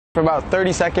for about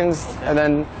 30 seconds, and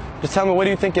then just tell me what do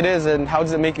you think it is and how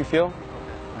does it make you feel?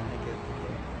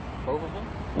 Both of them?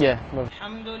 Yeah. Alright.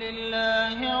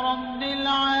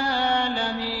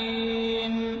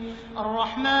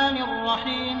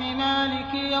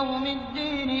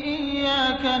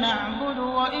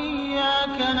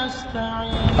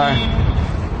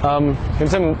 Can you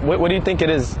tell me what do you think it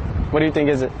is? What do you think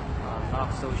is it? I'm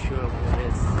not so sure what it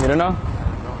is. You don't know?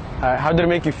 No. Alright, how did it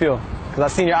make you feel? Because I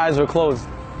seen your eyes were closed.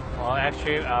 Well,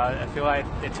 actually, I feel like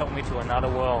it took me to another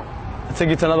world. It took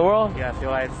you to another world? Yeah, I feel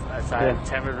like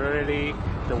temporarily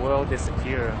the world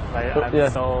disappeared. Like I'm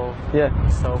so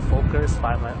focused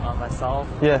on myself.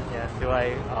 Yeah. Yeah, I feel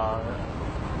like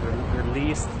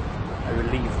relieved.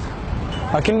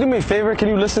 Can you do me a favor? Can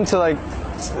you listen to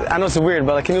I know it's weird,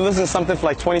 but can you listen to something for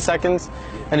like 20 seconds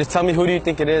and just tell me who do you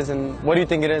think it is and what do you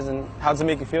think it is and how does it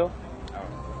make you feel?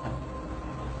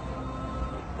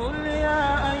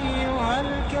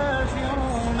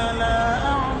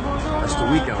 That's the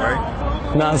weekend, right?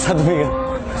 No, it's not the weekend.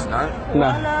 It's not?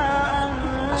 Nah.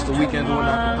 That's the weekend doing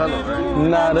acapella, right?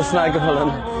 Nah, that's not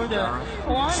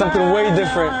acapella. Something way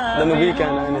different than the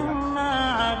weekend.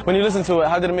 When you listen to it,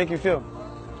 how did it make you feel? It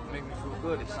made me feel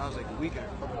good. It sounds like the weekend.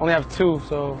 Only have two,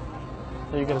 so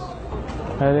you guys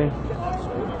ready?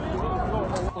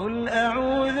 قل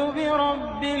أعوذ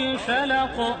برب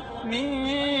الفلق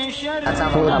من شر You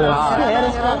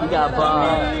got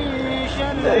bars.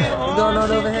 You going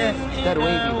on over here? That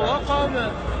wavy, bro.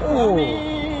 Ooh.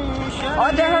 Oh,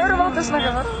 I heard about this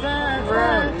nigga.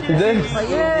 You did?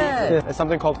 Yeah. It's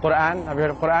something called Quran. Have you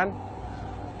heard of Quran?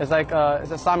 It's like it's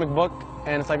an Islamic book,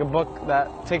 and it's like a book that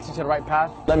takes you to the right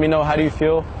path. Let me know how do you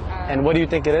feel, and what do you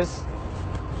think it is?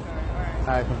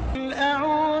 All right.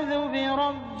 أعوذ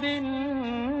برب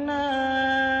الناس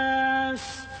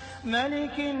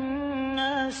ملك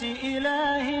الناس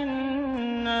إله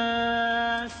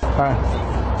الناس. All right.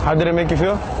 How did it make you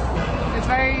feel? It's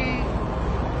very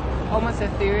almost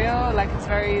ethereal, like it's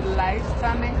very light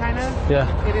sounding kind of. Yeah.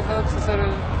 It evokes a sort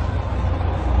of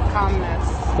calmness.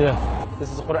 Yeah. This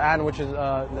is the Quran, which is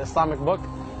the Islamic book,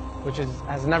 which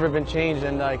has never been changed,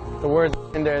 and the words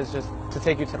in there is just to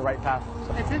take you to the right path.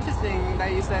 So. It's interesting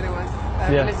that you said it was a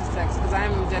religious text, because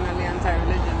I'm generally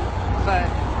anti-religion, but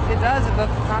it does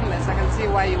evoke calmness. I can see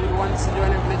why you would want to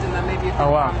join a religion that made you feel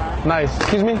calmer. Nice.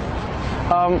 Excuse me?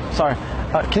 Sorry.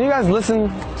 Can you guys listen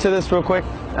to this real quick?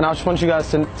 And I just want you guys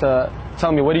to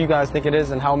tell me what do you guys think it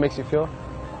is and how it makes you feel?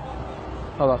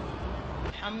 Hold on.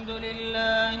 الحمد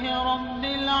لله رب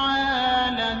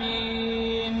العالمين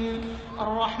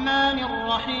الرحمن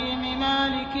الرحيم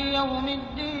مالك يوم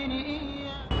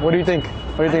الدين. What do you think?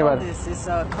 What do you think about it? This is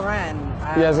Quran.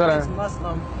 Yeah, it's Quran. I'm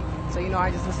Muslim, so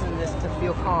I just listen to this to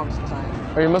feel calm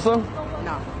sometimes. Are you Muslim?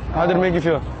 No. How did it make you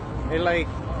feel? It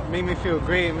made me feel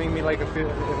great. It made me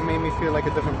feel like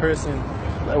a different person.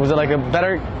 Was it like a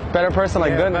better person,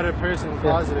 like good? Better person,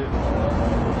 positive.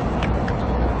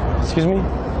 Excuse me?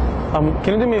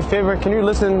 Can you do me a favor? Can you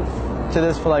listen to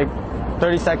this for like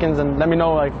 30 seconds and let me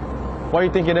know what you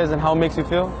think it is and how it makes you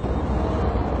feel?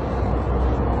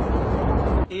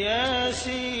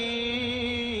 ياسين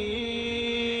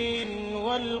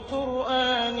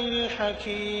والقرآن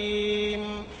الحكيم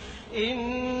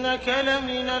إنك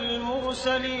لمن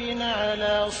المرسلين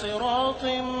على صراط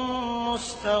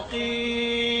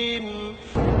مستقيم.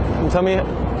 Can you tell me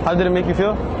how did it make you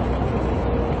feel?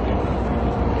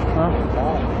 Huh?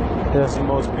 It's the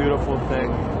most beautiful thing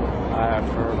I have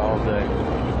heard all day.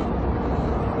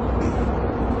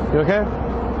 You okay?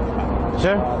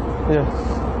 Sure? Yeah.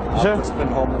 Sure? I've just been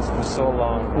homeless for so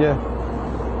long. Yeah.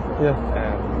 Yeah.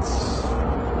 And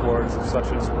words of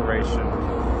such inspiration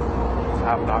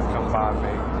have not come by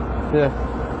me. Yeah.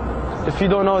 If you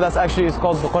don't know, it's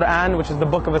called the Quran, which is the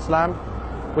book of Islam,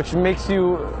 which makes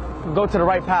you go to the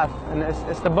right path. And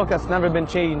it's the book that's never been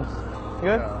changed.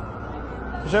 You good?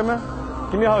 Yeah. You sure, man?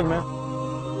 Give me a hug, man.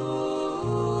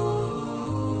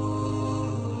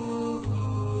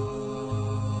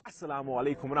 Assalamu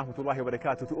alaikum wa rahmatullahi wa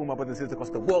barakatuh to all my brothers and sisters across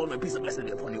the world, and peace and blessings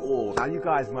be upon you all. Now, you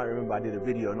guys might remember I did a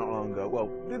video not long ago. Well,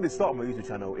 at the start of my YouTube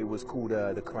channel, it was called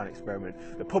the Quran Experiment.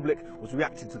 The public was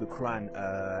reacting to the Quran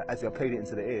as I played it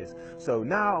into their ears. So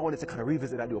now I wanted to kind of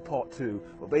revisit that, do a part 2.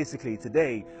 But basically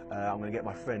today, I'm going to get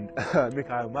my friend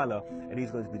Mikhail Mala, and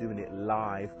he's going to be doing it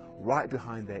live right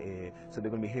behind their ear, so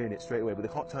they're going to be hearing it straight away, but they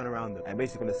can't turn around them, and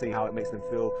basically going to see how it makes them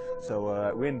feel.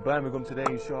 So we're in Birmingham today,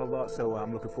 inshallah, so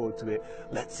I'm looking forward to it.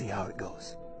 Let's see how it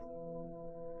goes.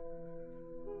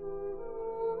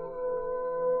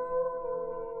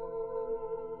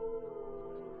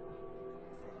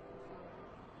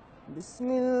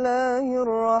 بسم الله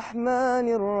الرحمن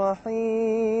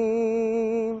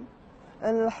الرحيم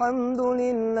الحمد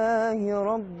لله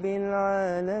رب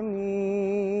العالمين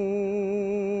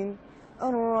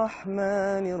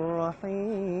الرحمن الرحيم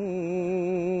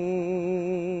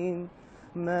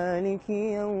مالك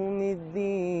يوم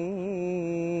الدين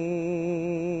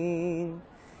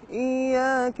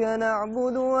إياك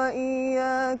نعبد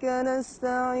وإياك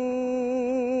نستعين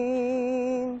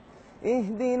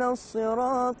اهدنا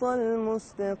الصراط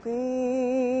المستقيم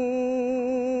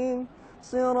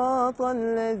صراط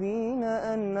الذين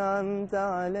أنعمت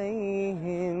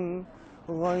عليهم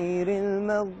غير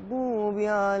المغضوب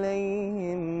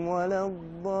عليهم ولا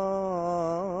الضالين.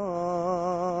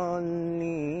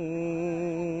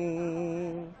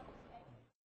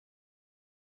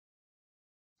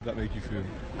 Does that make you feel?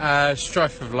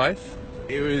 Strife of life.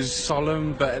 It was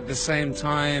solemn, but at the same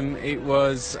time, it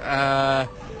was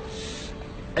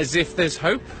as if there's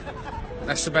hope.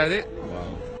 That's about it.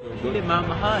 Wow. Feel it in my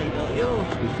heart, don't you?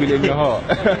 You feel it in your heart?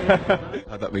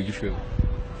 How'd that make you feel?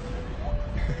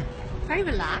 Very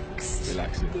relaxed.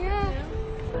 Relaxing. Yeah.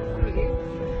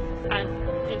 And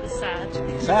it was sad.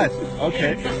 Sad.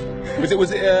 Okay.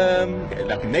 Was it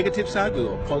like a negative side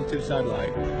or a positive side?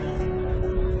 Like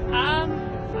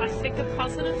I think a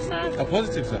positive side. a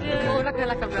positive side. Yeah. Or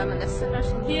like a reminiscent or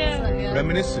something. Yeah.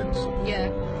 Reminiscence. Yeah.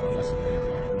 That's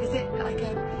Is it like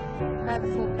a prayer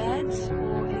before bed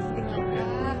or anything like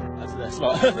that? That's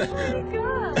smart.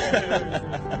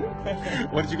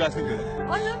 What did you guys think of it?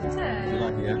 I loved it. You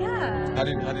like it, yeah? Yeah. How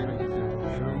did it make you feel?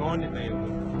 It reminded me of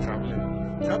travelling.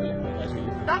 Travelling? That's really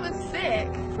good. That was sick.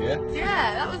 Yeah? Yeah,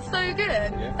 that was so good.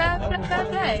 Yeah. Fair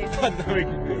play. How did that make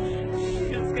you feel?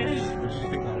 It was good. What did you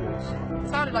think that was? It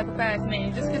sounded like a prayer to me,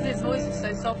 just because his voice is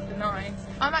so soft and nice.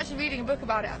 I'm actually reading a book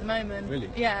about it at the moment. Really?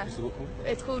 Yeah. What's the book called?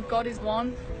 It's called God is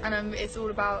One, and it's all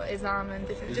about Islam and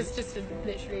different, just to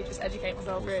literally just educate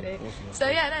myself, really. Awesome. So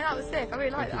yeah, no, that was sick. I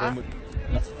really liked that.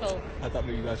 Beautiful. How'd that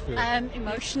make you guys feel?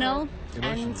 Emotional.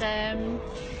 Emotional. And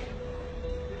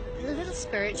a little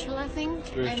spiritual, I think.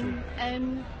 Spiritual.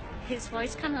 And his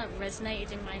voice kind of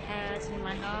resonated in my head and in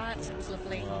my heart. It was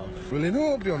lovely. Wow. Well, you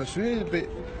know, I'll be honest with you, it's a bit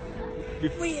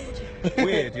Weird.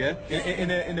 Weird, yeah?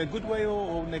 In a good way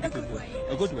or negative way?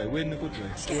 A good way. Weird in a good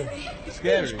way. Scary.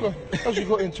 Scary. as you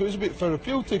got into it, it's a bit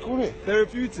therapeutic, wasn't it?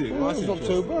 Therapeutic. Well, it's not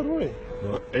so bad, was it?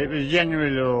 It was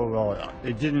generally alright.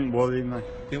 It didn't worry me.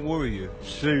 Didn't worry you?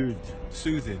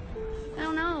 Soothing. I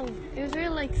don't know. It was really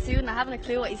like soothing. I haven't a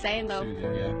clue what he's saying though.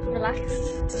 Soothing, yeah.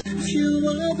 Relaxed. If you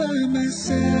are by my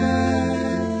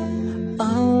side,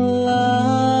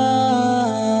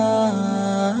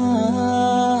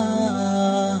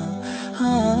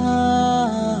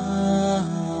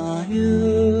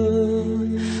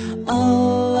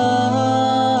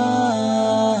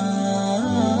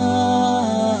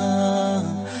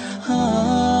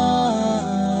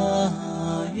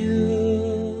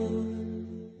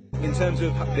 In terms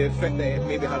of the effect that it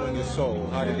maybe had on your soul,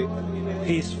 how did it?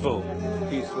 Peaceful.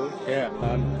 Peaceful? Yeah.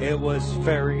 It was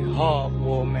very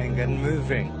heartwarming and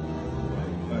moving.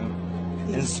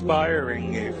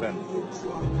 Inspiring even.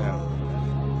 Yeah.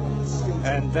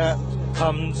 And that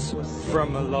comes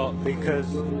from a lot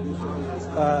because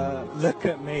look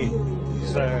at me.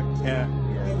 So, yeah.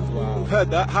 Wow.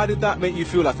 Heard that. How did that make you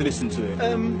feel after listening to it?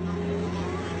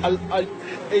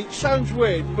 It sounds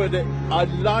weird, but I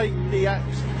like the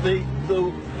accent.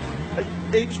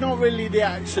 It's not really the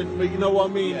accent, but you know what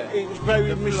I mean. Yeah. It's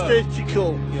very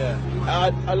mystical. Yeah.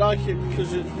 I like it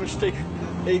because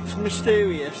it's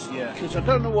mysterious. Yeah. Because I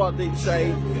don't know what they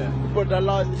say, but I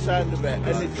like the sound of it,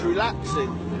 and it's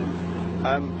relaxing.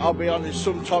 I'll be honest.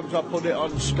 Sometimes I put it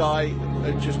on Sky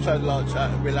and just turn the lights out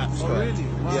and relax. Oh, really?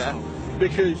 Wow. Yeah.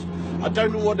 Because I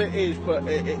don't know what it is, but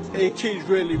it is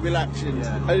really relaxing.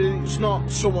 Yeah. And it's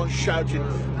not someone shouting,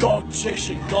 God's this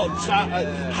and God's that,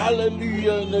 and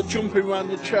hallelujah, and they're jumping around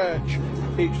the church.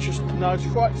 It's just nice,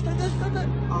 right?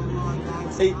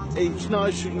 It's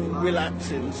nice and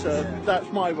relaxing, so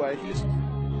that's my way.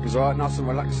 It's alright, nice and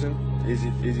relaxing, easy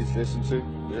to listen to.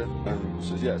 Yeah.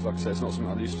 So yeah, it's like I said, it's not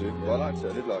something I'm used to, but I liked it.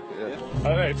 I did like it. Yeah. I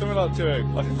don't know. It's something like to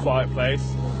a quiet place.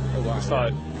 Oh, wow. Just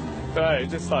like. No,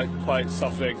 just like quite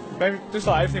softening. Maybe just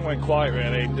like everything went quiet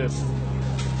really, just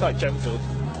like gentle.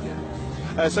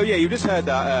 So yeah, you just heard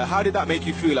that. How did that make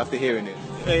you feel after hearing it?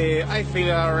 I feel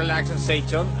a relaxed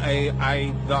sensation.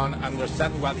 I don't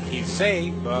understand what he's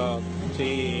saying, but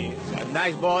he's a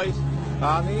nice voice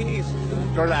and he's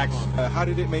relaxed. How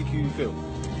did it make you feel?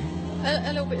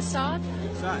 A little bit sad.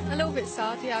 Sad? A little bit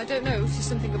sad, yeah. I don't know. It was just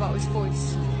something about his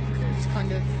voice. It was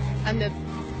kind of, and it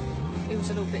was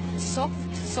a little bit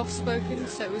soft-spoken,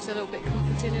 so it was a little bit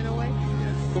comforting in a way.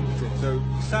 Yeah, comforting. So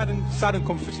sad and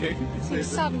comforting. It was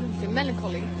sad and comforting,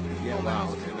 melancholy. Yeah, wow.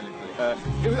 Okay, melancholy. I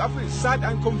think it's sad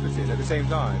and comforting at the same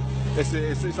time. It's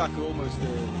like almost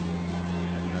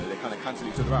they kind of cancel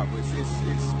each other out. But it's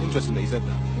interesting that he said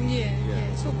that.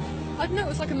 Yeah. So, I don't know. It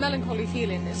was like a melancholy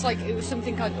feeling. It's like it was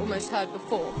something I'd almost heard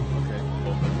before. Okay.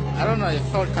 I don't know. It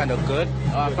felt kind of good.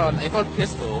 It felt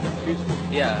peaceful. Peaceful.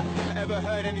 Yeah. Ever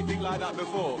heard anything like that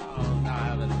before? No, I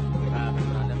haven't.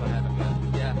 I never heard of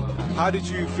that. Yeah. How did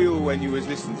you feel when you was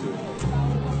listening to it?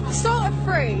 Sort of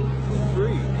free.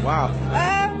 Free. Wow.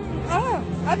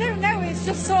 I don't know. It's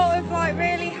just sort of like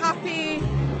really happy,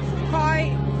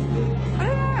 quite. I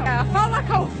don't know. I felt like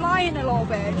I was flying a little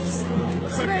bit.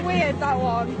 It's a bit weird, that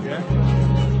one. Yeah.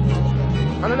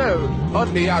 I don't know.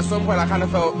 Oddly, at some point, I kind of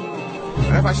felt. I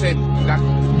don't know if I said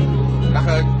like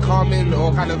a calming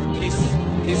or kind of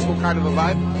peaceful kind of a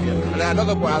vibe. Yeah. And at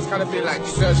another point, I was kind of feeling like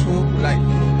searchful, like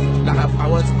I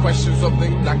wanted to question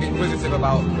something, like inquisitive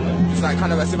about, just like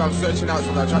kind of as if I'm searching out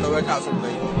something, I'm trying to work out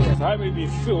something. So how it made me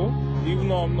feel, even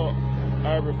though I'm not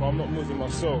Arabic or I'm not Muslim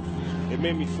myself, it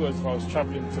made me feel as if I was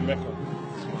travelling to Mecca.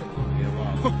 Yeah,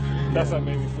 wow. That's how it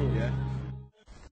made me feel. Yeah.